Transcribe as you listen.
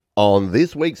On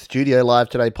this week's Studio Live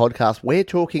Today podcast, we're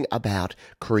talking about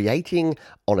creating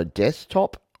on a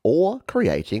desktop or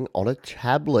creating on a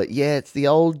tablet. Yeah, it's the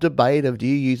old debate of do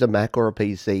you use a Mac or a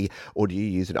PC, or do you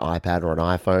use an iPad or an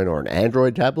iPhone or an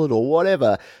Android tablet or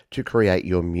whatever to create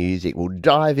your music. We'll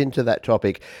dive into that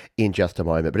topic in just a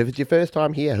moment. But if it's your first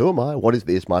time here, who am I? What is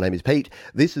this? My name is Pete.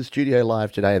 This is Studio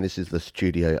Live Today, and this is the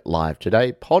Studio Live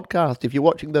Today podcast. If you're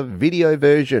watching the video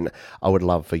version, I would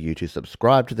love for you to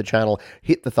subscribe to the channel,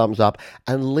 hit the thumbs up,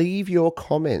 and leave your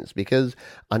comments, because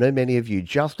I know many of you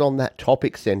just on that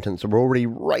topic sentence are already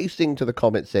racing to the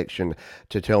comment section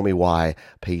to tell me why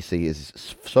PC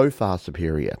is so far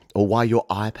superior, or why your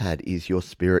iPad is your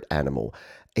spirit animal.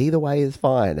 Either way is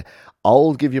fine.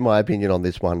 I'll give you my opinion on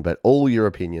this one, but all your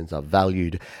opinions are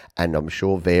valued and I'm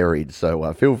sure varied.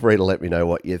 So feel free to let me know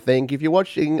what you think. If you're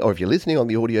watching or if you're listening on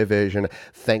the audio version,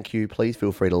 thank you. Please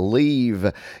feel free to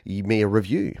leave me a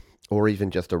review, or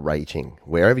even just a rating,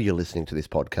 wherever you're listening to this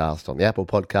podcast, on the Apple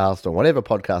Podcast or whatever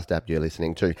podcast app you're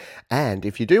listening to. And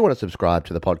if you do want to subscribe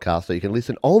to the podcast so you can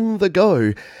listen on the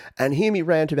go and hear me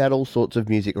rant about all sorts of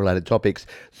music-related topics,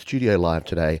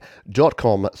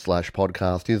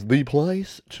 studiolivetoday.com/podcast is the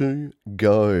place to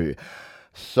go.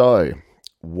 So,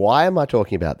 why am I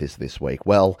talking about this week?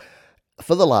 Well,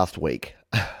 for the last week,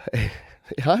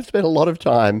 I've spent a lot of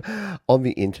time on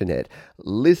the internet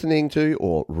listening to,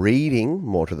 or reading,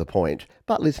 more to the point,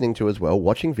 but listening to as well,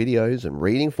 watching videos and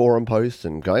reading forum posts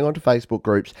and going onto Facebook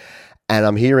groups, and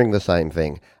I'm hearing the same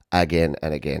thing again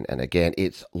and again and again.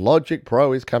 It's Logic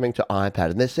Pro is coming to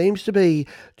iPad, and there seems to be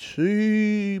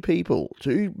two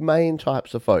main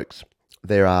types of folks.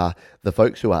 There are the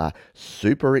folks who are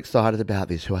super excited about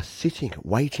this, who are sitting,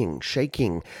 waiting,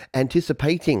 shaking,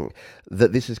 anticipating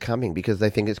that this is coming because they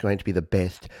think it's going to be the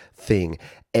best thing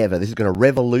ever. This is going to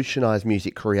revolutionize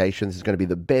music creation. This is going to be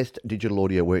the best digital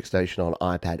audio workstation on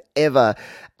iPad ever,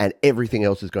 and everything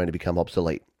else is going to become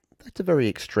obsolete. That's a very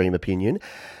extreme opinion.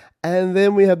 And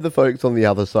then we have the folks on the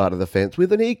other side of the fence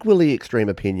with an equally extreme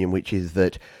opinion, which is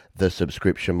that the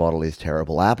subscription model is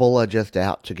terrible. Apple are just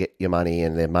out to get your money,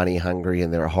 and they're money hungry,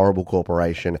 and they're a horrible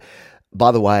corporation.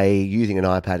 By the way, using an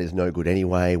iPad is no good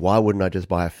anyway. Why wouldn't I just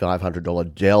buy a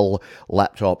 $500 Dell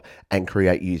laptop and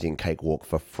create using Cakewalk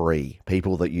for free?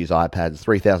 People that use iPads,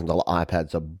 $3,000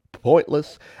 iPads, are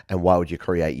pointless, and why would you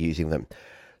create using them?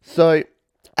 So,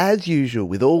 as usual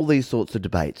with all these sorts of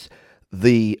debates,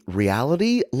 the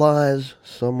reality lies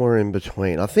somewhere in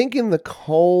between. I think in the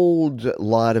cold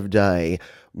light of day,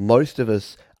 most of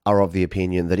us are of the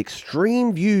opinion that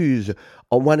extreme views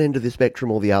on one end of the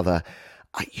spectrum or the other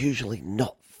are usually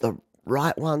not the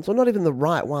right ones, or not even the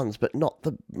right ones, but not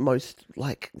the most,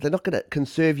 they're not going to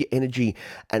conserve your energy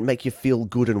and make you feel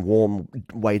good and warm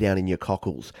way down in your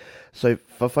cockles. So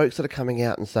for folks that are coming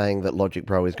out and saying that Logic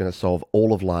Pro is going to solve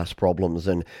all of life's problems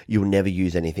and you'll never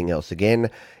use anything else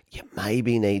again, you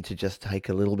maybe need to just take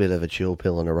a little bit of a chill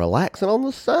pill and a relax. And on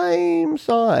the same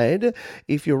side,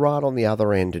 if you're right on the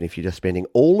other end, and if you're just spending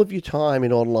all of your time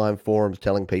in online forums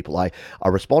telling people, I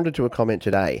responded to a comment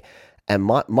today, and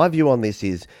my view on this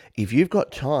is, if you've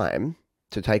got time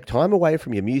to take time away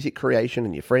from your music creation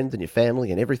and your friends and your family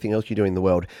and everything else you do in the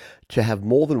world, to have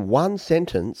more than one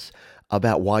sentence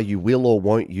about why you will or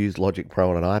won't use Logic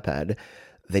Pro on an iPad,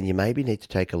 then you maybe need to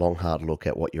take a long, hard look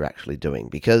at what you're actually doing,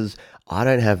 because I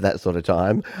don't have that sort of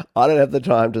time. I don't have the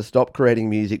time to stop creating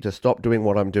music, to stop doing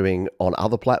what I'm doing on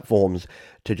other platforms,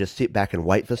 to just sit back and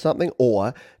wait for something,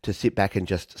 or to sit back and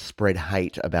just spread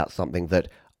hate about something that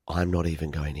I'm not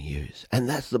even going to use. And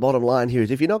that's the bottom line here, is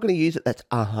if you're not going to use it, that's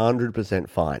 100%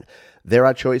 fine. There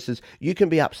are choices. You can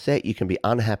be upset, you can be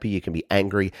unhappy, you can be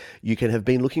angry, you can have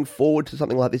been looking forward to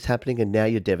something like this happening, and now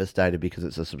you're devastated because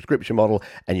it's a subscription model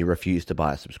and you refuse to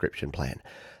buy a subscription plan.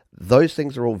 Those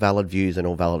things are all valid views and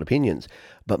all valid opinions,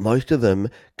 but most of them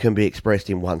can be expressed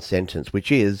in one sentence,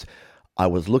 which is, I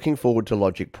was looking forward to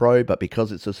Logic Pro, but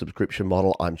because it's a subscription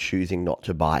model, I'm choosing not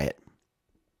to buy it.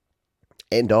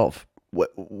 End of.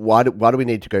 Why do we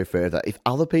need to go further? If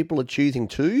other people are choosing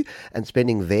to and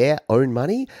spending their own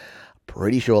money,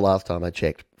 pretty sure last time I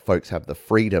checked, folks have the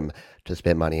freedom to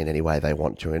spend money in any way they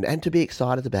want to, and to be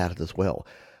excited about it as well.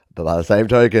 But by the same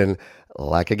token,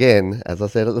 again, as I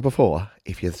said it before,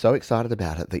 if you're so excited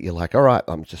about it that you're like, all right,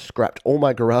 I'm just scrapped all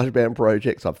my GarageBand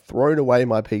projects, I've thrown away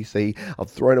my PC, I've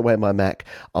thrown away my Mac,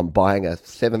 I'm buying a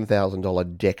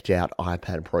 $7,000 decked out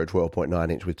iPad Pro 12.9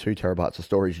 inch with 2 terabytes of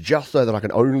storage just so that I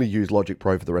can only use Logic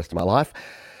Pro for the rest of my life,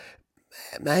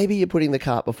 maybe you're putting the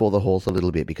cart before the horse a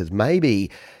little bit, because maybe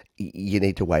you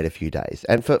need to wait a few days.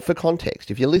 And for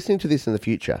context, if you're listening to this in the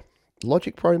future,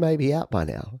 Logic Pro may be out by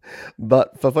now.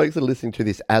 But for folks that are listening to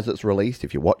this as it's released,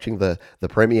 if you're watching the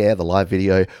premiere, the live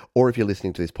video, or if you're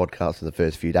listening to this podcast in the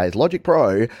first few days, Logic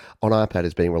Pro on iPad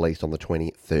is being released on the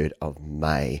 23rd of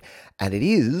May. And it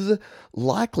is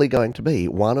likely going to be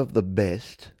one of the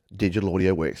best digital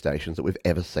audio workstations that we've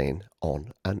ever seen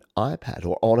on an iPad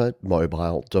or on a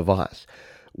mobile device.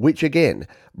 Which again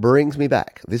brings me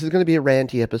back. This is going to be a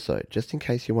ranty episode, just in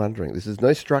case you're wondering. This is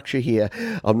no structure here.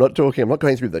 I'm not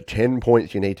going through the 10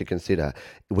 points you need to consider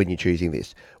when you're choosing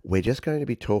this. We're just going to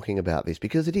be talking about this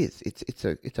because it's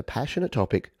a passionate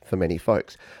topic for many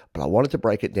folks. But I wanted to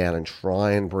break it down and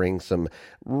try and bring some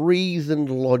reasoned,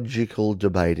 logical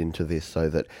debate into this so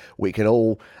that we can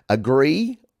all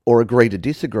agree or agree to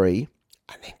disagree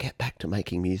and then get back to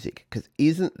making music. Because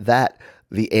isn't that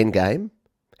the end game?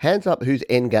 Hands up whose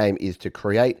end game is to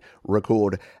create,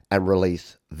 record, and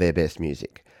release their best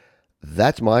music.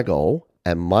 That's my goal,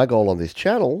 and my goal on this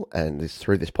channel, and this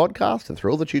through this podcast, and through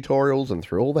all the tutorials, and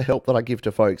through all the help that I give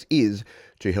to folks, is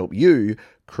to help you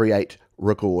create,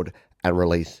 record, and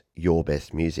release your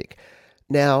best music.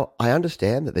 Now, I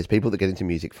understand that there's people that get into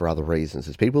music for other reasons.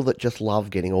 There's people that just love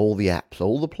getting all the apps,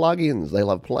 all the plugins. They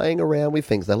love playing around with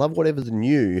things. They love whatever's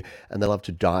new, and they love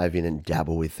to dive in and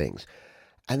dabble with things.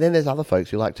 And then there's other folks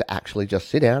who like to actually just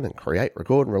sit down and create,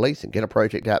 record, and release and get a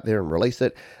project out there and release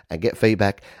it and get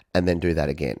feedback and then do that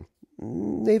again.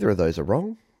 Neither of those are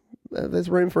wrong. There's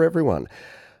room for everyone.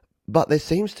 But there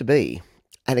seems to be,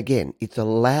 and again, it's a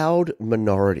loud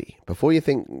minority. Before you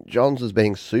think John's is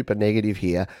being super negative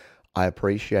here, I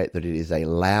appreciate that it is a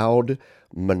loud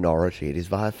minority. It is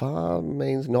by far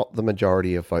means not the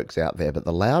majority of folks out there, but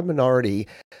the loud minority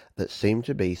that seem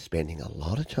to be spending a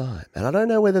lot of time. And I don't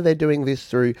know whether they're doing this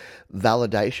through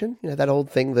validation, that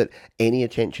old thing that any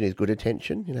attention is good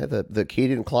attention, the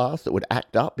kid in class that would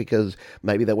act up because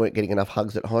maybe they weren't getting enough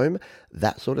hugs at home,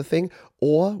 that sort of thing,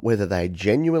 or whether they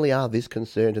genuinely are this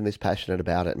concerned and this passionate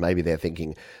about it. Maybe they're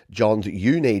thinking, John,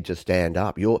 you need to stand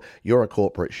up. You're a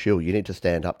corporate shill. You need to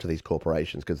stand up to these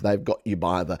corporations because they've got you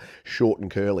by the short and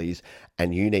curlies,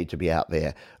 and you need to be out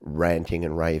there ranting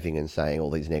and raving and saying all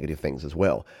these negative things as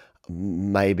well.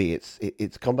 Maybe it's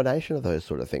a combination of those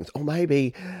sort of things, or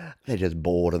maybe they're just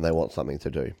bored and they want something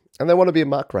to do, and they want to be a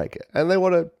muckraker, and they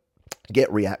want to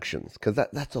get reactions, because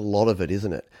that's a lot of it,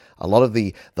 isn't it? A lot of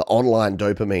the online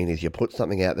dopamine is you put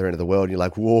something out there into the world and you're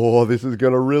like, whoa, this is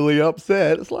going to really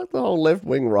upset. It's like the whole left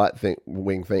wing, right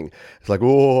wing thing. It's like,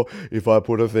 oh, if I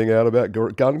put a thing out about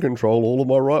gun control, all of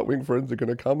my right wing friends are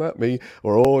going to come at me.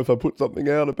 Or, oh, if I put something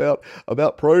out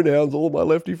about pronouns, all my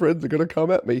lefty friends are going to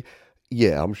come at me.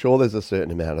 Yeah, I'm sure there's a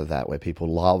certain amount of that where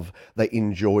people they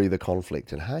enjoy the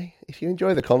conflict. And hey, if you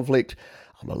enjoy the conflict,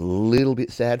 I'm a little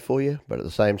bit sad for you, but at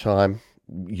the same time,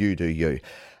 you do you.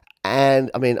 And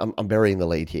I mean, I'm burying the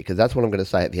lead here because that's what I'm going to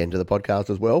say at the end of the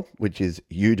podcast as well, which is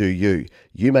you do you.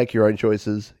 You make your own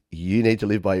choices. You need to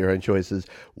live by your own choices,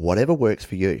 whatever works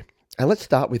for you. And let's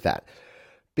start with that,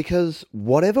 because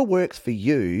whatever works for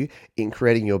you in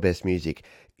creating your best music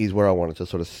is where I wanted to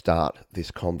sort of start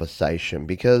this conversation,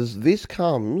 because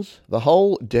the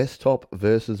whole desktop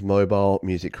versus mobile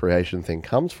music creation thing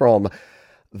comes from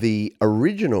the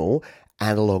original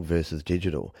analog versus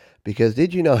digital. Because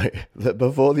did you know that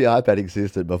before the iPad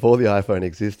existed, before the iPhone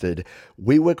existed,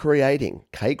 we were creating?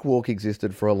 Cakewalk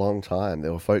existed for a long time.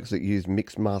 There were folks that used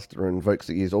Mixmaster and folks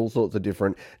that used all sorts of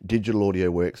different digital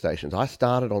audio workstations. I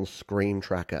started on Screen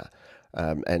Tracker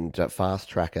and Fast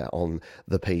Tracker on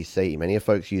the PC. Many of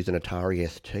folks used an Atari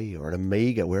ST or an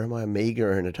Amiga. Where are my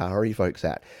Amiga and Atari folks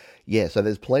at? Yeah, so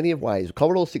there's plenty of ways.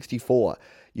 Commodore 64,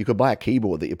 you could buy a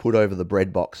keyboard that you put over the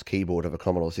breadbox keyboard of a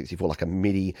Commodore 64, like a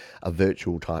MIDI, a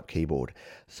virtual type keyboard.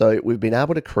 So we've been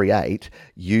able to create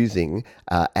using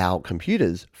our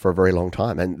computers for a very long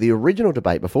time. And the original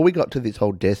debate, before we got to this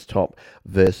whole desktop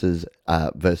versus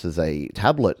a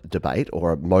tablet debate,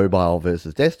 or a mobile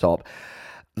versus desktop,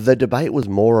 the debate was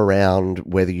more around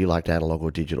whether you liked analog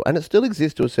or digital, and it still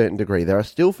exists to a certain degree. There are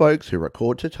still folks who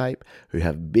record to tape, who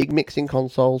have big mixing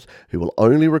consoles, who will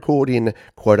only record in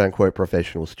quote-unquote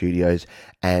professional studios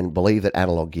and believe that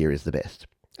analog gear is the best.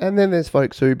 And then there's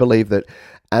folks who believe that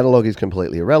analog is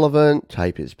completely irrelevant,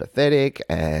 tape is pathetic,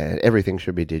 and everything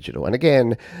should be digital. And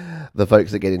again, the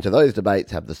folks that get into those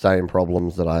debates have the same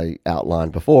problems that I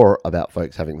outlined before about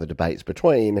folks having the debates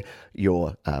between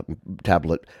your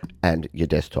tablet and your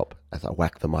desktop. As I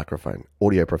whack the microphone,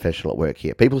 audio professional at work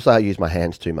here. People say I use my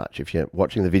hands too much. If you're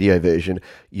watching the video version,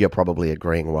 you're probably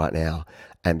agreeing right now.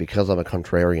 And because I'm a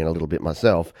contrarian a little bit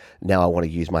myself, now I want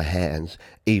to use my hands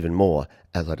even more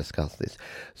as I discuss this.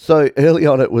 So early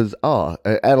on it was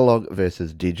analog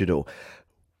versus digital.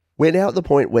 We're now at the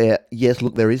point where, yes,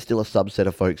 look, there is still a subset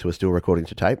of folks who are still recording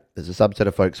to tape. There's a subset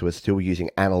of folks who are still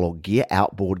using analog gear,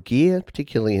 outboard gear,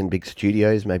 particularly in big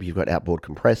studios. Maybe you've got outboard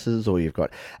compressors, or you've got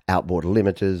outboard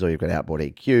limiters, or you've got outboard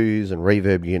EQs and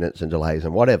reverb units and delays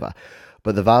and whatever.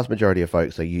 But the vast majority of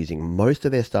folks are using most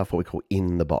of their stuff what we call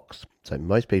in the box. So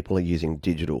most people are using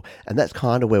digital. And that's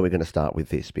kind of where we're going to start with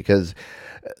this, because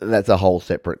that's a whole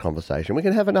separate conversation. We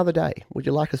can have another day. Would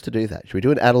you like us to do that? Should we do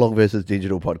an analog versus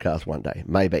digital podcast one day?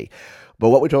 Maybe. But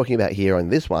what we're talking about here on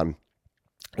this one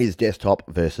is desktop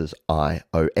versus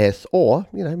iOS, or,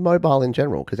 mobile in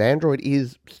general, because Android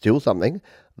is still something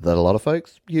that a lot of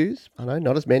folks use. I know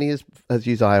not as many as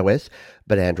use iOS,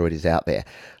 but Android is out there.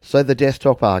 So the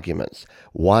desktop arguments.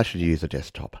 Why should you use a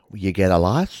desktop? You get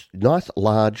a nice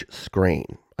large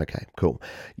screen. Okay, cool.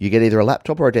 You get either a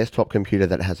laptop or a desktop computer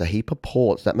that has a heap of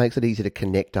ports. That makes it easy to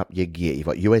connect up your gear. You've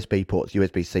got USB ports,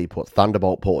 USB-C ports,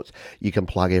 Thunderbolt ports. You can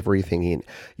plug everything in.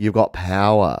 You've got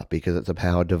power because it's a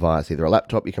powered device. Either a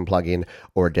laptop you can plug in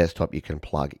or a desktop you can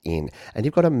plug in. And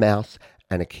you've got a mouse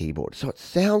and a keyboard. So it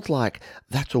sounds like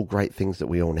that's all great things that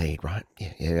we all need, right?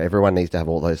 Yeah, everyone needs to have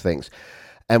all those things.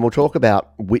 And we'll talk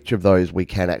about which of those we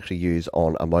can actually use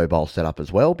on a mobile setup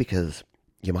as well, because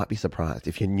you might be surprised.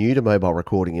 If you're new to mobile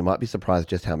recording, you might be surprised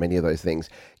just how many of those things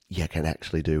you can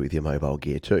actually do with your mobile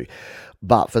gear too.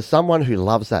 But for someone who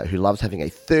loves that, who loves having a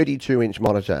 32-inch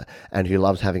monitor and who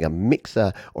loves having a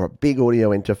mixer or a big audio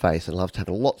interface and loves to have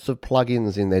lots of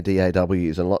plugins in their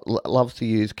DAWs and loves to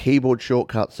use keyboard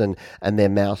shortcuts and their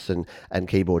mouse and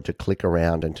keyboard to click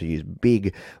around and to use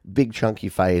big chunky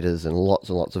faders and lots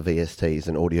of VSTs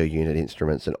and audio unit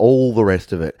instruments and all the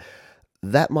rest of it,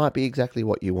 that might be exactly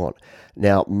what you want.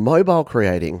 Now, mobile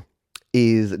creating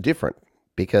is different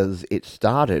because it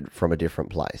started from a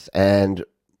different place. And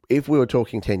if we were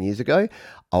talking 10 years ago,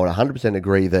 I would 100%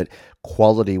 agree that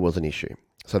quality was an issue.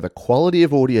 So the quality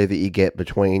of audio that you get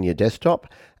between your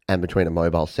desktop and between a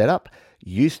mobile setup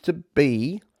used to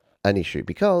be an issue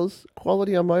because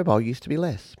quality on mobile used to be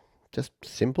less. Just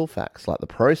simple facts, like the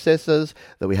processors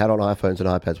that we had on iPhones and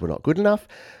iPads were not good enough.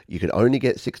 You could only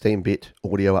get 16-bit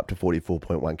audio up to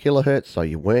 44.1 kilohertz, so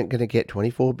you weren't going to get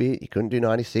 24-bit. You couldn't do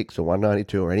 96 or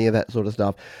 192 or any of that sort of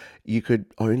stuff. You could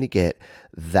only get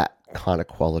that kind of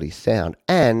quality sound,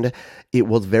 and it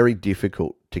was very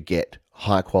difficult to get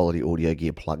high-quality audio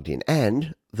gear plugged in.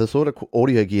 And the sort of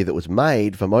audio gear that was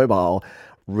made for mobile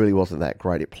really wasn't that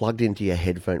great. It plugged into your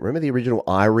headphone. Remember the original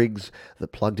iRigs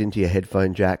that plugged into your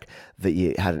headphone jack, that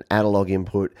you had an analog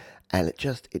input, and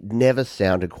it never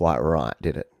sounded quite right,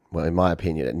 did it? Well, in my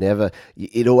opinion,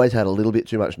 it always had a little bit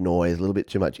too much noise, a little bit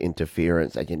too much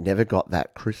interference, and you never got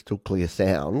that crystal clear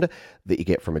sound that you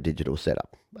get from a digital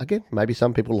setup. Again, maybe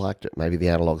some people liked it. Maybe the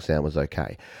analog sound was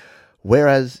okay.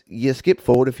 Whereas you skip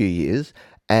forward a few years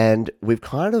and we've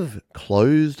kind of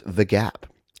closed the gap.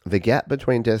 The gap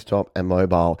between desktop and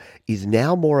mobile is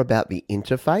now more about the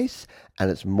interface,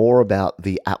 and it's more about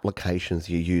the applications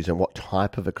you use and what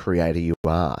type of a creator you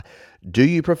are. Do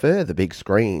you prefer the big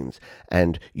screens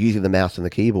and using the mouse and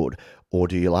the keyboard, or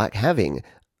do you like having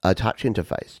a touch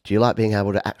interface? Do you like being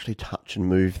able to actually touch and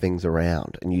move things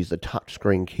around and use the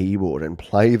touchscreen keyboard and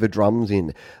play the drums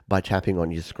in by tapping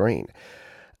on your screen?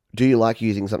 Do you like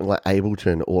using something like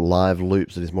Ableton or Live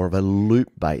Loops that is more of a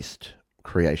loop-based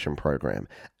creation program?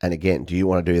 And again, do you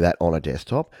want to do that on a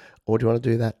desktop, or do you want to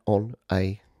do that on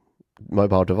a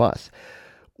mobile device?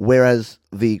 Whereas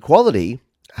the quality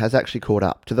has actually caught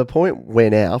up to the point where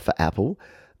now for Apple,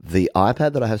 the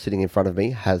iPad that I have sitting in front of me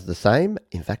has the same,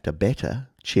 in fact, a better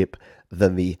chip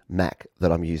than the Mac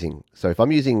that I'm using. So if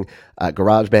I'm using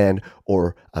GarageBand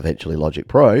or eventually Logic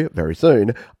Pro very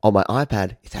soon on my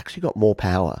iPad, it's actually got more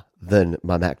power than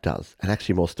my Mac does, and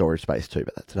actually more storage space too,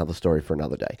 but that's another story for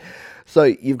another day. So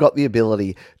you've got the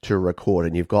ability to record,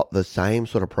 and you've got the same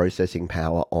sort of processing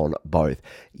power on both.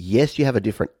 Yes, you have a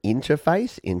different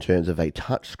interface in terms of a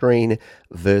touchscreen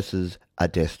versus a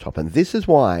desktop, and this is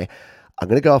why I'm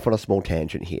going to go off on a small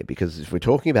tangent here, because if we're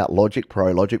talking about Logic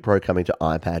Pro coming to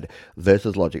iPad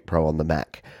versus Logic Pro on the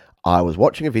Mac, I was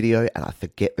watching a video and I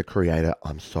forget the creator.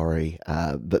 I'm sorry,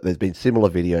 but there's been similar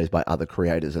videos by other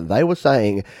creators, and they were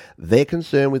saying their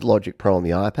concern with Logic Pro on the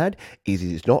iPad is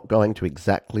it's not going to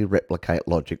exactly replicate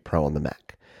Logic Pro on the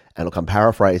Mac. And look, I'm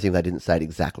paraphrasing. They didn't say it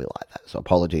exactly like that, so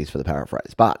apologies for the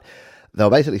paraphrase. But they were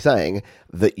basically saying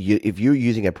that if you're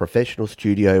using a professional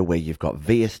studio where you've got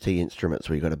VST instruments,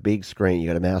 where you've got a big screen, you've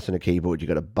got a mouse and a keyboard, you've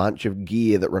got a bunch of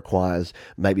gear that requires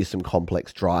maybe some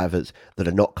complex drivers that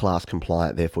are not class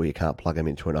compliant, therefore you can't plug them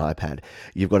into an iPad.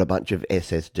 You've got a bunch of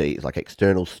SSDs, like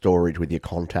external storage with your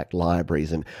contact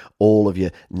libraries and all of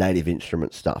your native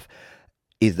instrument stuff.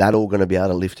 Is that all going to be able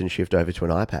to lift and shift over to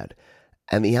an iPad?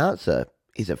 And the answer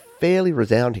is a fairly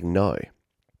resounding no.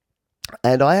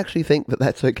 And I actually think that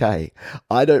that's okay.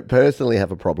 I don't personally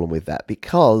have a problem with that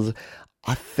because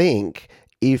I think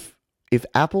if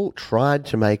Apple tried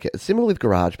to make it similar with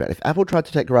GarageBand, if Apple tried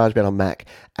to take GarageBand on Mac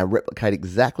and replicate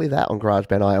exactly that on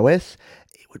GarageBand iOS,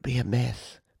 it would be a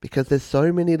mess because there's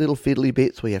so many little fiddly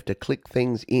bits where you have to click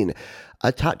things in.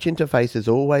 A touch interface is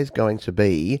always going to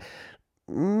be,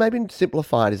 maybe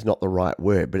simplified is not the right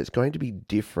word, but it's going to be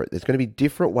different. There's going to be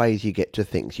different ways you get to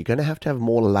things. You're going to have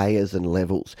more layers and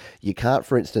levels. You can't,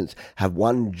 for instance, have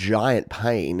one giant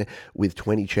pane with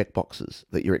 20 checkboxes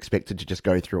that you're expected to just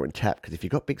go through and tap. Because if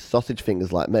you've got big sausage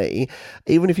fingers like me,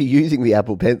 even if you're using the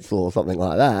Apple Pencil or something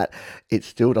like that, it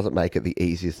still doesn't make it the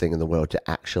easiest thing in the world to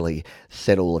actually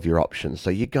set all of your options.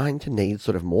 So you're going to need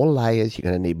sort of more layers. You're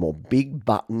going to need more big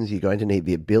buttons. You're going to need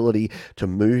the ability to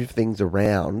move things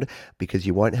around because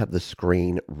you won't have the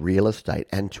screen real estate.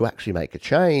 And to actually make a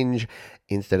change,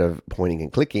 instead of pointing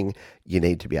and clicking, you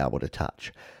need to be able to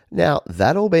touch. Now,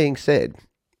 that all being said,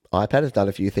 iPad has done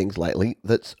a few things lately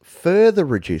that's further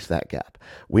reduced that gap.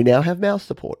 We now have mouse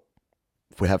support.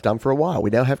 We have done for a while. We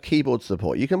now have keyboard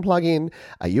support. You can plug in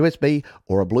a USB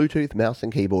or a Bluetooth mouse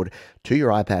and keyboard to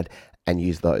your iPad and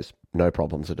use those. No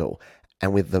problems at all.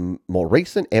 And with the more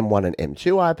recent M1 and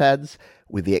M2 iPads,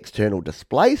 with the external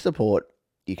display support,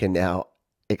 you can now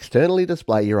externally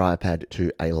display your iPad to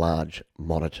a large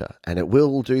monitor. And it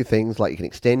will do things like you can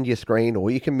extend your screen or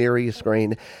you can mirror your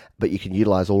screen, but you can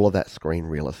utilize all of that screen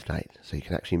real estate. So you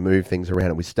can actually move things around.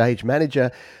 And with Stage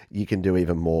Manager, you can do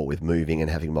even more with moving and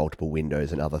having multiple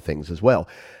windows and other things as well.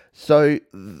 So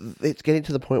it's getting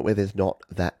to the point where there's not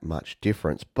that much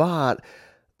difference, but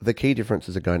the key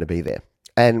differences are going to be there.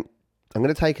 And I'm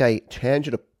going to take a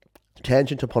tangent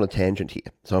upon a tangent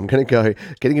here. So I'm going to go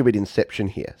getting a bit Inception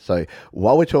here. So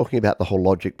while we're talking about the whole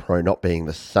Logic Pro not being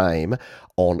the same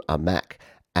on a Mac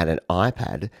and an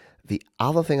iPad, the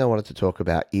other thing I wanted to talk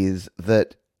about is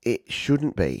that it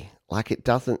shouldn't be. Like, it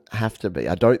doesn't have to be.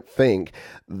 I don't think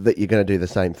that you're going to do the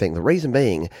same thing. The reason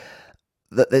being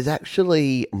that there's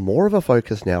actually more of a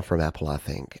focus now from Apple, I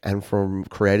think, and from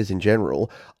creators in general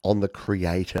on the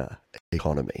creator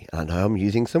economy. I know I'm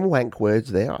using some wank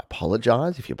words there. I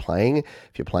apologize if you're playing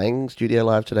Studio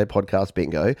Live Today podcast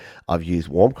bingo. I've used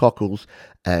warm cockles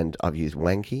and I've used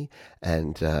wanky,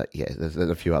 and there's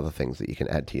a few other things that you can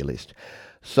add to your list.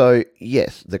 So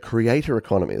yes, the creator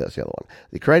economy, that's the other one.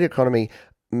 The creator economy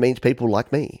means people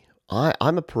like me.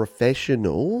 I'm a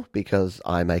professional because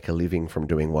I make a living from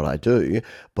doing what I do,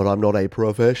 but I'm not a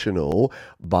professional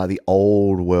by the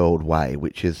old world way,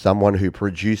 which is someone who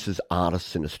produces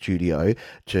artists in a studio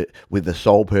with the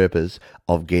sole purpose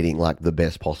of getting like the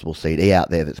best possible CD out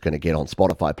there that's going to get on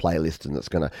Spotify playlists and that's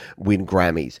going to win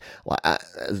Grammys.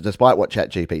 Despite what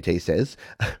ChatGPT says,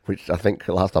 which I think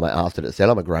last time I asked it said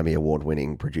I'm a Grammy Award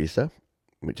winning producer,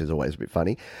 which is always a bit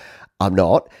funny. I'm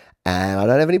not, and I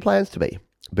don't have any plans to be.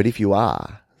 But if you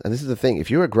are, and this is the thing, if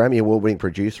you're a Grammy Award-winning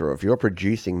producer or if you're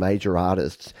producing major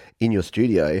artists in your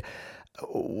studio,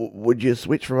 would you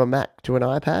switch from a Mac to an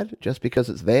iPad just because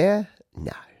it's there?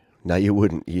 No, you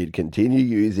wouldn't. You'd continue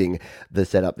using the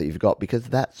setup that you've got because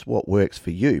that's what works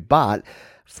for you. But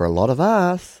for a lot of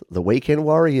us, the weekend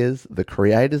warriors, the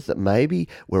creators that maybe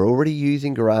we're already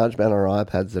using GarageBand on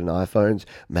iPads and iPhones,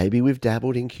 maybe we've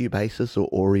dabbled in Cubasis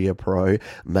or Audio Pro,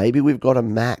 maybe we've got a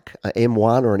Mac, an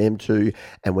M1 or an M2,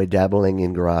 and we're dabbling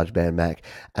in GarageBand Mac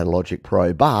and Logic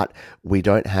Pro, but we're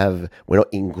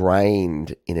not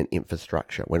ingrained in an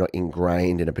infrastructure. We're not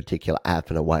ingrained in a particular app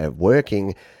and a way of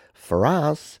working. For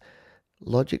us,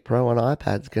 Logic Pro on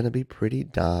iPad's going to be pretty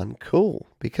darn cool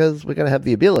because we're going to have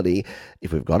the ability,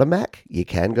 if we've got a Mac, you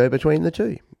can go between the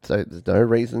two. So there's no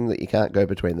reason that you can't go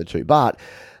between the two. But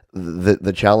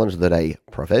the challenge that a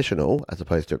professional, as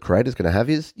opposed to a creator, is going to have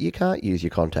is you can't use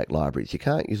your contact libraries. You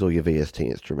can't use all your VST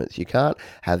instruments. You can't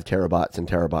have terabytes and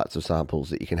terabytes of samples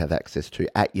that you can have access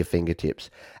to at your fingertips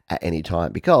at any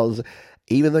time because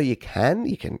even though you can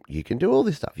do all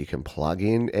this stuff. You can plug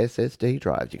in SSD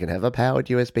drives. You can have a powered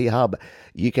USB hub.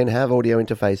 You can have audio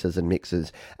interfaces and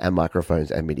mixers and microphones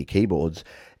and MIDI keyboards.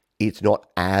 It's not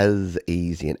as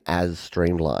easy and as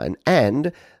streamlined.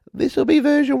 And this will be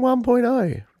version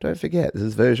 1.0. Don't forget, this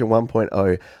is version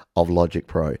 1.0 of Logic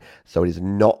Pro. So it is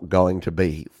not going to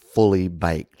be fully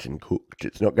baked and cooked.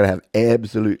 It's not going to have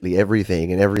absolutely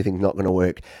everything, and everything's not going to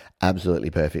work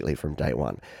absolutely perfectly from day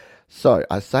one. So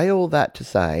I say all that to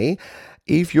say,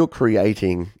 if you're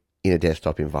creating in a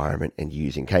desktop environment and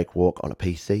using Cakewalk on a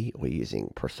PC or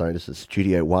using PreSonus'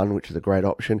 Studio One, which is a great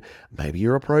option, maybe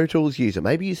you're a Pro Tools user.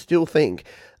 Maybe you still think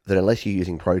that unless you're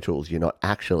using Pro Tools, you're not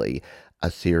actually a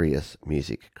serious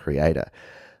music creator.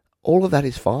 All of that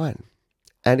is fine.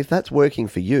 And if that's working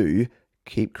for you,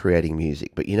 keep creating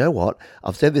music. But you know what?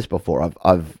 I've said this before.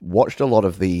 I've watched a lot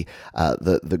of the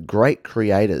great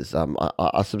creators.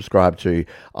 I subscribe to.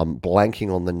 I'm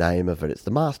blanking on the name of it. It's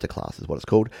the Masterclass, is what it's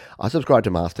called. I subscribe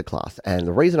to Masterclass, and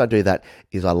the reason I do that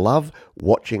is I love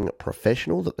watching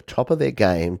professionals at the top of their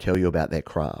game tell you about their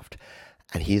craft.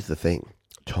 And here's the thing: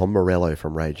 Tom Morello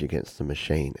from Rage Against the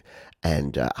Machine,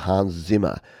 and Hans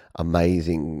Zimmer,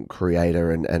 amazing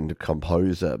creator and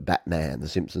composer, Batman, the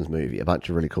Simpsons movie, a bunch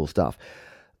of really cool stuff.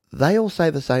 They all say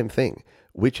the same thing,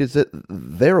 which is that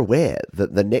they're aware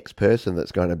that the next person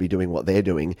that's going to be doing what they're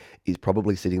doing is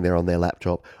probably sitting there on their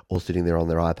laptop or sitting there on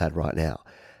their iPad right now.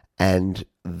 And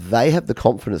they have the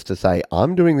confidence to say,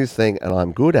 I'm doing this thing and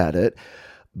I'm good at it,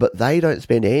 but they don't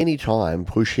spend any time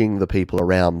pushing the people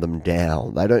around them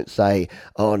down. They don't say,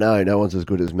 oh no, no one's as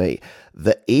good as me.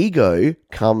 The ego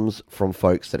comes from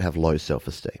folks that have low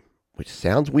self-esteem, which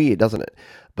sounds weird, doesn't it?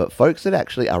 But folks that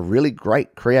actually are really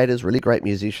great creators, really great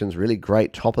musicians, really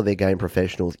great top of their game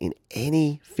professionals in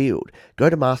any field, go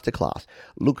to Masterclass,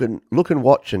 look and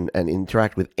watch and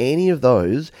interact with any of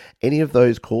those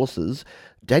courses.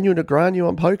 Daniel Negreanu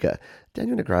on poker.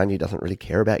 Daniel Negreanu doesn't really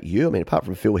care about you. I mean, apart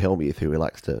from Phil Hellmuth, who he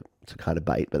likes to kind of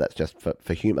bait, but that's just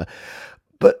for humour.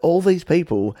 But all these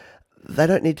people, they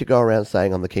don't need to go around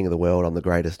saying, I'm the king of the world, I'm the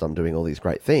greatest, I'm doing all these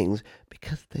great things,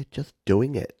 because they're just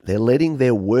doing it. They're letting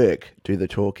their work do the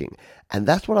talking. And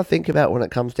that's what I think about when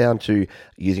it comes down to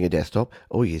using a desktop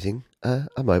or using a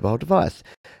mobile device,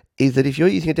 is that if you're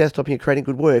using a desktop and you're creating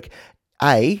good work,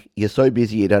 A, you're so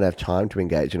busy you don't have time to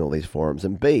engage in all these forums,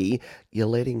 and B, you're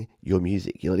letting your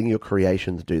music, you're letting your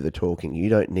creations do the talking. You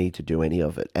don't need to do any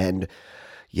of it. And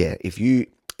yeah, if you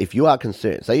are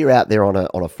concerned, say you're out there on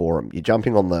a forum, you're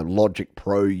jumping on the Logic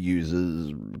Pro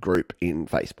users group in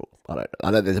Facebook.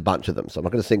 I know there's a bunch of them, so I'm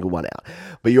not going to single one out,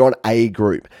 but you're on a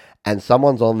group and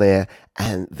someone's on there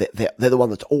and they're the one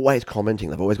that's always commenting.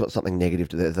 They've always got something negative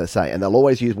to say, and they'll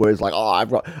always use words like, "Oh, I've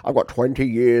got 20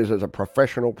 years as a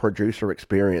professional producer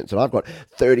experience, and I've got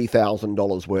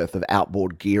 $30,000 worth of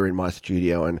outboard gear in my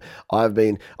studio, and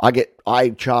I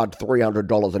charge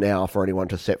 $300 an hour for anyone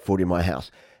to set foot in my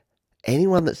house."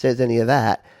 Anyone that says any of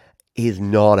that is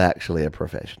not actually a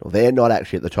professional. They're not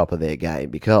actually at the top of their game,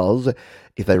 because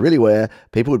if they really were,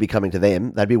 people would be coming to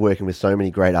them. They'd be working with so many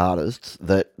great artists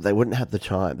that they wouldn't have the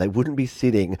time. They wouldn't be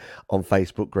sitting on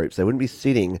Facebook groups. They wouldn't be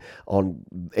sitting on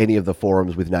any of the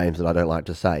forums with names that I don't like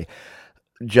to say,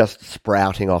 just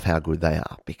sprouting off how good they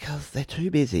are, because they're too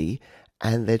busy,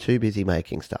 and they're too busy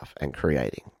making stuff and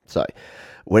creating. So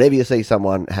whenever you see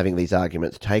someone having these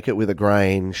arguments, take it with a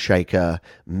grain, shaker,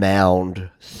 mound,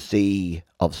 sea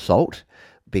of salt,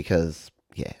 because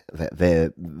yeah,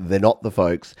 they're not the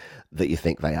folks that you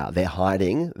think they are. They're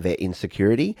hiding their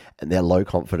insecurity and their low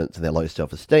confidence and their low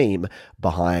self-esteem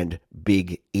behind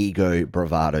big ego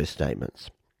bravado statements.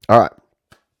 All right.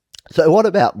 So what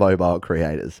about mobile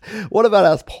creators? What about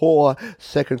us poor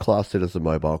second-class citizen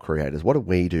mobile creators? What do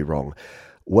we do wrong?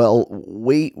 Well,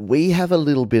 we have a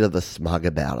little bit of the smug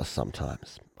about us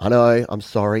sometimes. I know, I'm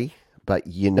sorry, but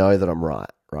you know that I'm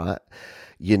right?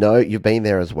 You know, you've been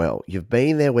there as well. You've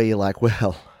been there where you're like,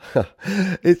 well,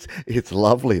 it's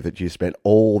lovely that you spent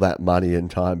all that money and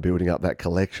time building up that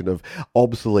collection of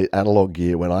obsolete analog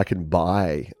gear when I can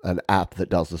buy an app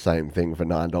that does the same thing for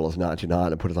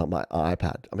 $9.99 and put it on my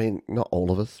iPad. I mean, not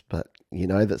all of us, but you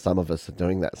know that some of us are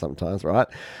doing that sometimes, right?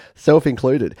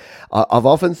 Self-included. I've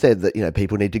often said that, you know,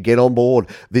 people need to get on board.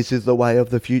 This is the way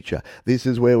of the future. This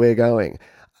is where we're going.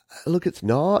 Look, it's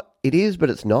not. It is,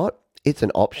 but it's not. It's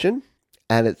an option.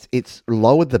 And it's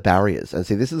lowered the barriers. And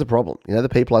see, this is a problem. You know, the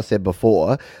people I said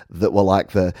before that were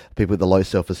like the people with the low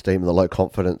self-esteem and the low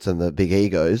confidence and the big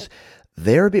egos,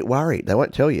 they're a bit worried. They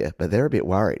won't tell you, but they're a bit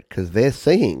worried because they're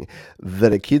seeing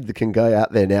that a kid that can go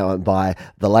out there now and buy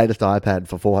the latest iPad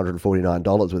for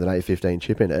 $449 with an A15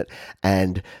 chip in it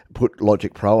and put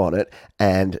Logic Pro on it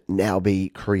and now be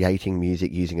creating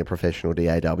music using a professional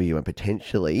DAW and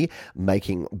potentially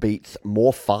making beats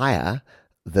more fire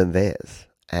than theirs.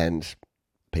 And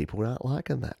people aren't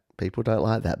liking that. People don't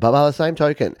like that. But by the same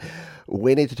token,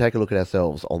 we need to take a look at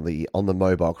ourselves on the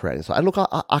mobile creating side. And look,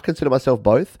 I consider myself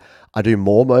both. I do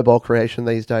more mobile creation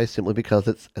these days simply because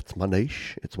it's my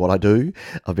niche. It's what I do.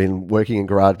 I've been working in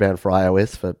GarageBand for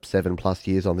iOS for 7+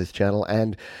 years on this channel,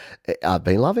 and I've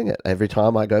been loving it. Every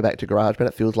time I go back to GarageBand,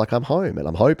 it feels like I'm home. And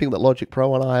I'm hoping that Logic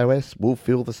Pro on iOS will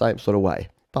feel the same sort of way.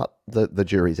 But the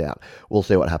jury's out. We'll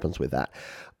see what happens with that.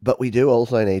 But we do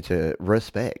also need to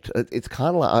respect. It's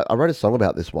kind of like I wrote a song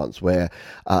about this once where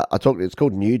I talked. It's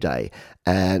called New Day,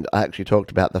 and I actually talked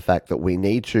about the fact that we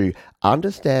need to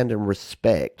understand and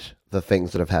respect the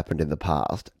things that have happened in the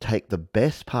past, take the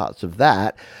best parts of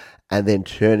that, and then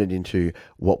turn it into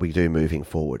what we do moving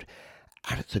forward.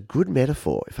 And it's a good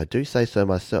metaphor, if I do say so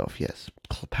myself. Yes,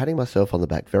 patting myself on the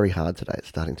back very hard today. It's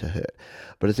starting to hurt.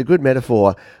 But it's a good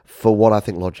metaphor for what I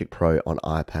think Logic Pro on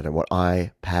iPad and what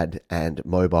iPad and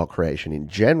mobile creation in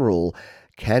general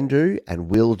can do and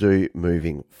will do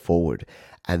moving forward.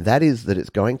 And that is that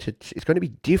it's going to be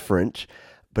different,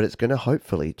 but it's going to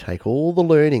hopefully take all the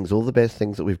learnings, all the best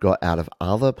things that we've got out of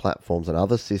other platforms and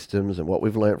other systems and what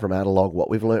we've learned from analog, what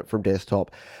we've learned from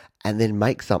desktop, and then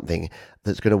make something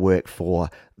that's going to work for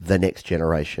the next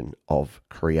generation of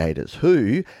creators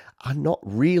who are not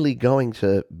really going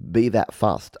to be that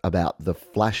fussed about the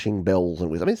flashing bells and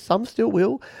whistles. I mean, some still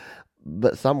will,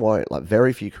 but some won't. Like,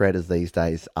 very few creators these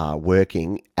days are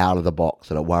working out of the box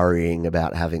and are worrying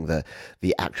about having the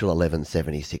actual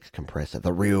 1176 compressor,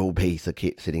 the real piece of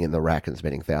kit sitting in the rack and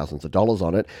spending thousands of dollars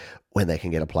on it when they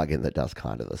can get a plugin that does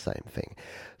kind of the same thing.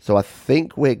 So I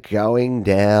think we're going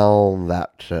down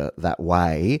that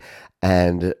way,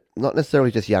 and not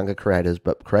necessarily just younger creators,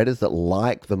 but creators that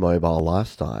like the mobile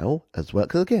lifestyle as well.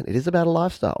 Because again, it is about a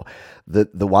lifestyle.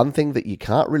 The one thing that you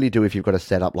can't really do if you've got a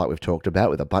setup like we've talked about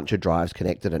with a bunch of drives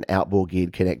connected and outboard gear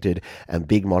connected and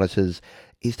big monitors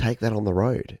is take that on the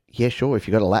road. Yeah, sure, if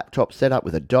you've got a laptop set up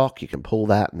with a dock, you can pull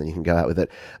that and then you can go out with it,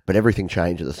 but everything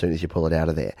changes as soon as you pull it out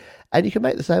of there. And you can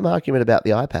make the same argument about the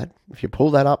iPad. If you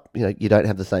pull that up, you don't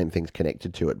have the same things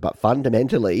connected to it. But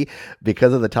fundamentally,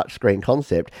 because of the touchscreen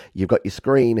concept, you've got your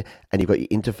screen and you've got your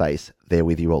interface there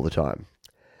with you all the time.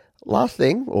 Last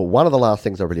thing, or one of the last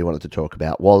things I really wanted to talk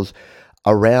about was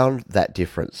around that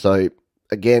difference. So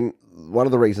again, one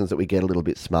of the reasons that we get a little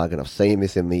bit smug, and I've seen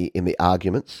this in the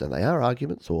arguments, and they are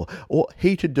arguments or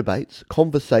heated debates,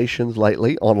 conversations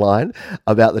lately online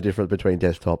about the difference between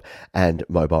desktop and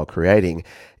mobile creating,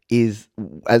 is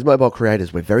as mobile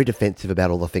creators, we're very defensive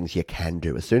about all the things you can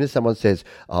do. As soon as someone says,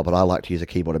 "Oh, but I like to use a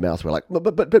keyboard and mouse," we're like,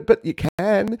 "But you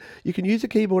can use a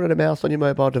keyboard and a mouse on your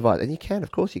mobile device," and you can,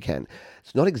 of course, you can.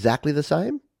 It's not exactly the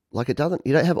same. Like, you don't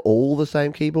have all the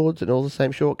same keyboards and all the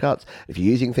same shortcuts. If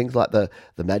you're using things like the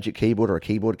Magic Keyboard or a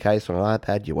keyboard case on an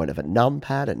iPad, you won't have a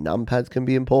numpad, and numpads can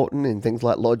be important in things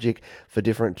like Logic for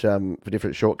different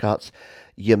shortcuts.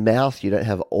 Your mouse, you don't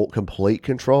have all complete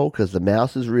control because the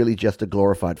mouse is really just a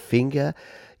glorified finger.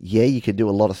 Yeah, you can do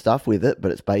a lot of stuff with it,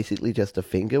 but it's basically just a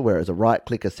finger, whereas a right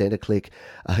click, a center click,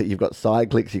 you've got side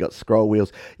clicks, you've got scroll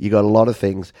wheels, you've got a lot of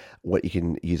things what you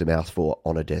can use a mouse for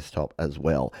on a desktop as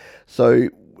well. So,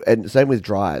 and same with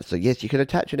drives. So yes, you can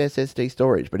attach an SSD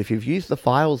storage, but if you've used the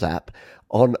Files app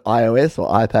on iOS or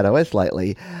iPadOS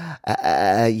lately,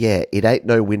 yeah, it ain't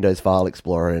no Windows File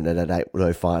Explorer and it ain't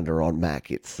no Finder on Mac.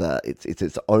 It's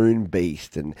its own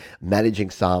beast, and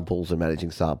managing samples and managing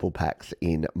sample packs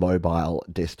in mobile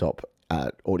desktop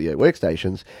audio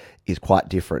workstations is quite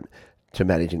different to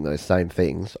managing those same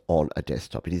things on a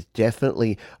desktop. It is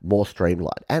definitely more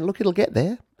streamlined. And look, it'll get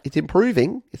there. It's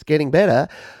improving. It's getting better.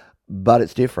 But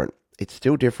it's different. It's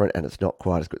still different, and it's not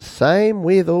quite as good. Same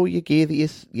with all your gear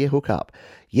that you hook up.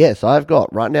 Yes, I've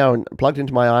got, right now, plugged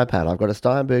into my iPad, I've got a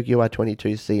Steinberg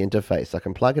UI22C interface. I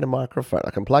can plug in a microphone.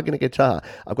 I can plug in a guitar.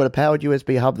 I've got a powered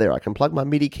USB hub there. I can plug my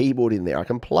MIDI keyboard in there. I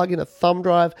can plug in a thumb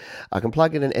drive. I can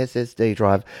plug in an SSD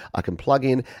drive. I can plug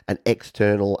in an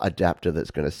external adapter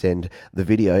that's going to send the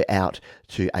video out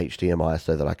to HDMI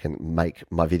so that I can make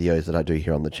my videos that I do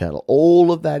here on the channel. All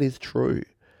of that is true.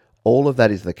 All of that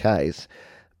is the case,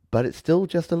 but it's still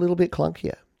just a little bit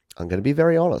clunkier. I'm going to be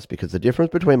very honest, because the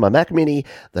difference between my Mac Mini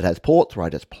that has ports where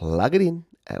I just plug it in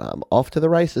and I'm off to the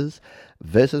races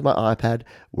versus my iPad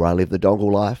where I live the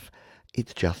dongle life,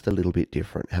 it's just a little bit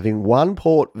different. Having one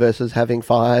port versus having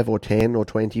 5 or 10 or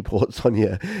 20 ports on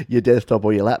your desktop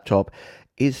or your laptop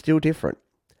is still different,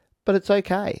 but it's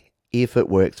okay if it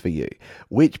works for you.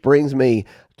 Which brings me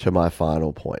to my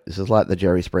final point. This is like the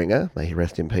Jerry Springer, may he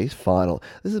rest in peace,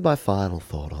 this is my final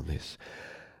thought on this,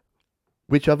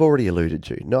 which I've already alluded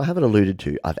to. No, I haven't alluded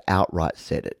to, I've outright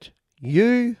said it.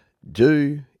 You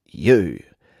do you.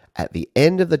 At the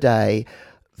end of the day,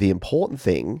 the important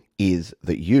thing is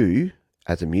that you,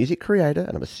 as a music creator,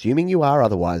 and I'm assuming you are,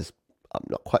 otherwise I'm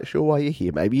not quite sure why you're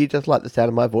here. Maybe you just like the sound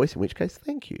of my voice, in which case,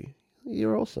 thank you.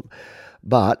 You're awesome.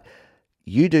 But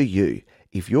you do you.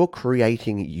 If you're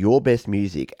creating your best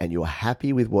music and you're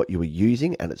happy with what you are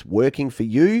using and it's working for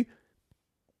you,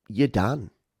 you're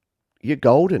done. You're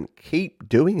golden. Keep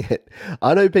doing it.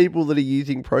 I know people that are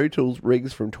using Pro Tools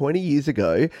rigs from 20 years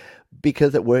ago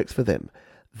because it works for them.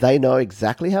 They know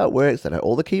exactly how it works. They know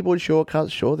all the keyboard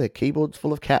shortcuts. Sure, their keyboard's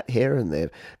full of cat hair and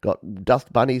they've got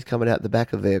dust bunnies coming out the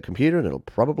back of their computer and it'll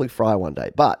probably fry one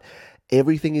day. But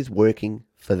everything is working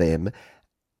for them.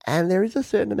 And there is a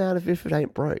certain amount of if it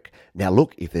ain't broke. Now,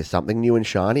 look, if there's something new and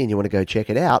shiny and you want to go check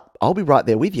it out, I'll be right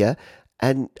there with you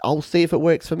and I'll see if it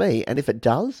works for me. And if it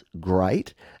does,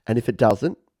 great. And if it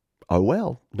doesn't, oh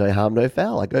well, no harm, no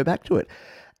foul. I go back to it.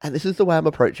 And this is the way I'm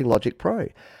approaching Logic Pro.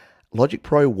 Logic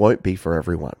Pro won't be for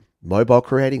everyone. Mobile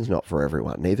creating's not for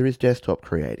everyone. Neither is desktop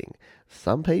creating.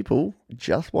 Some people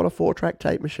just want a 4-track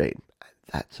tape machine.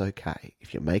 That's okay.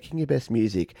 If you're making your best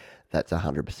music, that's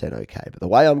 100% okay. But the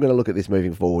way I'm going to look at this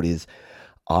moving forward is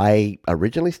I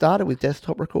originally started with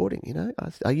desktop recording.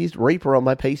 I used Reaper on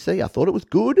my PC. I thought it was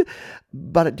good,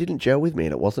 but it didn't gel with me.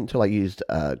 And it wasn't until I used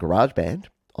GarageBand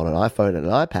on an iPhone and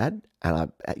an iPad, and I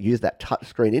used that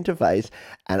touchscreen interface,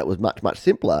 and it was much, much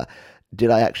simpler, did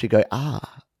I actually go,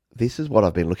 this is what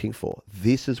I've been looking for.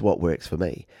 This is what works for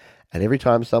me. And every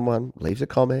time someone leaves a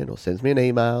comment or sends me an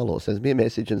email or sends me a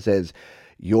message and says,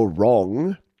 you're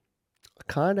wrong, I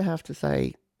kind of have to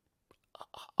say,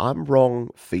 I'm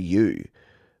wrong for you,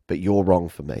 but you're wrong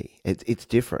for me. It's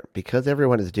different. Because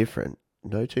everyone is different,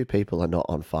 no two people are not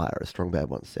on fire, as Strongbad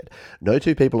once said. No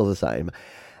two people are the same.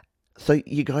 So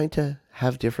you're going to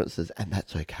have differences, and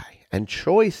that's okay. And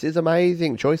choice is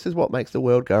amazing. Choice is what makes the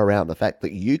world go around. The fact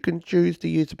that you can choose to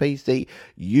use a PC,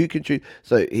 you can choose.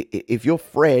 So if you're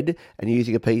Fred and you're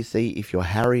using a PC, if you're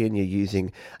Harry and you're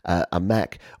using a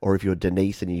Mac, or if you're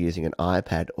Denise and you're using an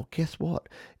iPad, or guess what?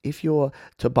 If you're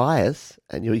Tobias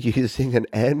and you're using an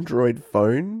Android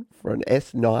phone for an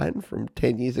S9 from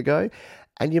 10 years ago,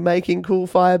 and you're making cool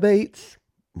fire beats,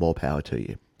 more power to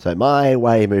you. So my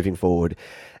way moving forward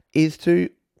is to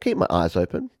keep my eyes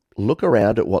open, look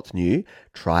around at what's new,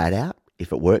 try it out.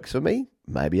 If it works for me,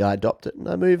 maybe I adopt it and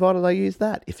I move on and I use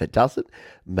that. If it doesn't,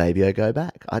 maybe I go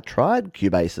back. I tried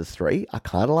Cubasis 3. I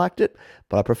kind of liked it,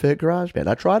 but I preferred GarageBand.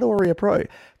 I tried Audio Pro.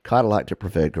 Kind of liked it,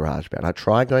 preferred GarageBand. I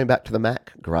tried going back to the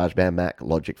Mac, GarageBand Mac,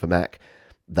 Logic for Mac.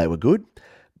 They were good,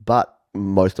 but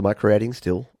most of my creating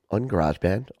still on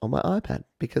GarageBand on my iPad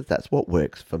because that's what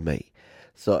works for me.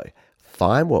 So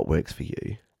find what works for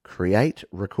you. Create,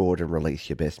 record, and release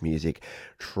your best music.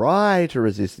 Try to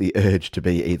resist the urge to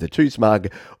be either too smug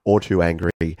or too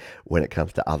angry when it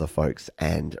comes to other folks.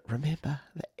 And remember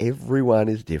that everyone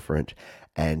is different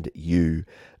and you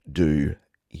do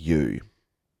you.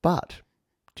 But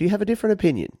do you have a different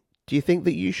opinion? Do you think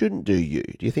that you shouldn't do you?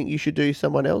 Do you think you should do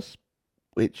someone else?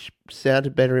 Which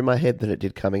sounded better in my head than it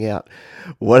did coming out.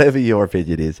 Whatever your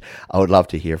opinion is, I would love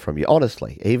to hear from you,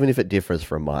 honestly, even if it differs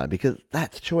from mine, because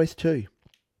that's choice too.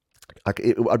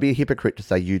 I'd be a hypocrite to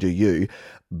say you do you,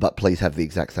 but please have the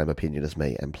exact same opinion as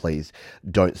me, and please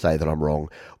don't say that I'm wrong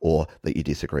or that you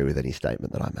disagree with any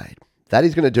statement that I made. That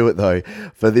is going to do it, though,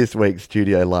 for this week's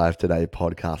Studio Live Today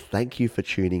podcast. Thank you for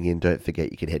tuning in. Don't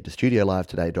forget you can head to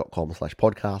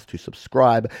studiolivetoday.com/podcast to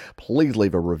subscribe. Please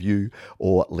leave a review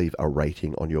or leave a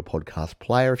rating on your podcast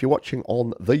player. If you're watching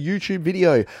on the YouTube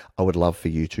video, I would love for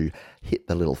you to hit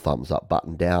the little thumbs up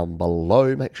button down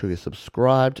below. Make sure you're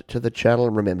subscribed to the channel.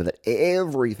 And remember that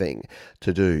everything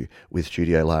to do with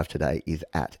Studio Live Today is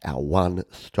at our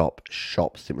one-stop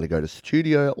shop. Simply go to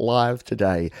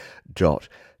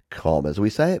studiolivetoday.com. As we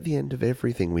say at the end of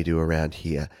everything we do around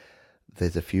here,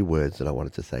 there's a few words that I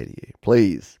wanted to say to you.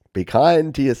 Please be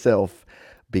kind to yourself,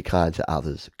 be kind to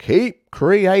others. Keep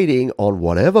creating on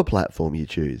whatever platform you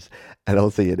choose. And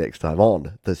I'll see you next time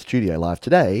on the Studio Live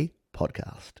Today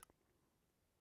podcast.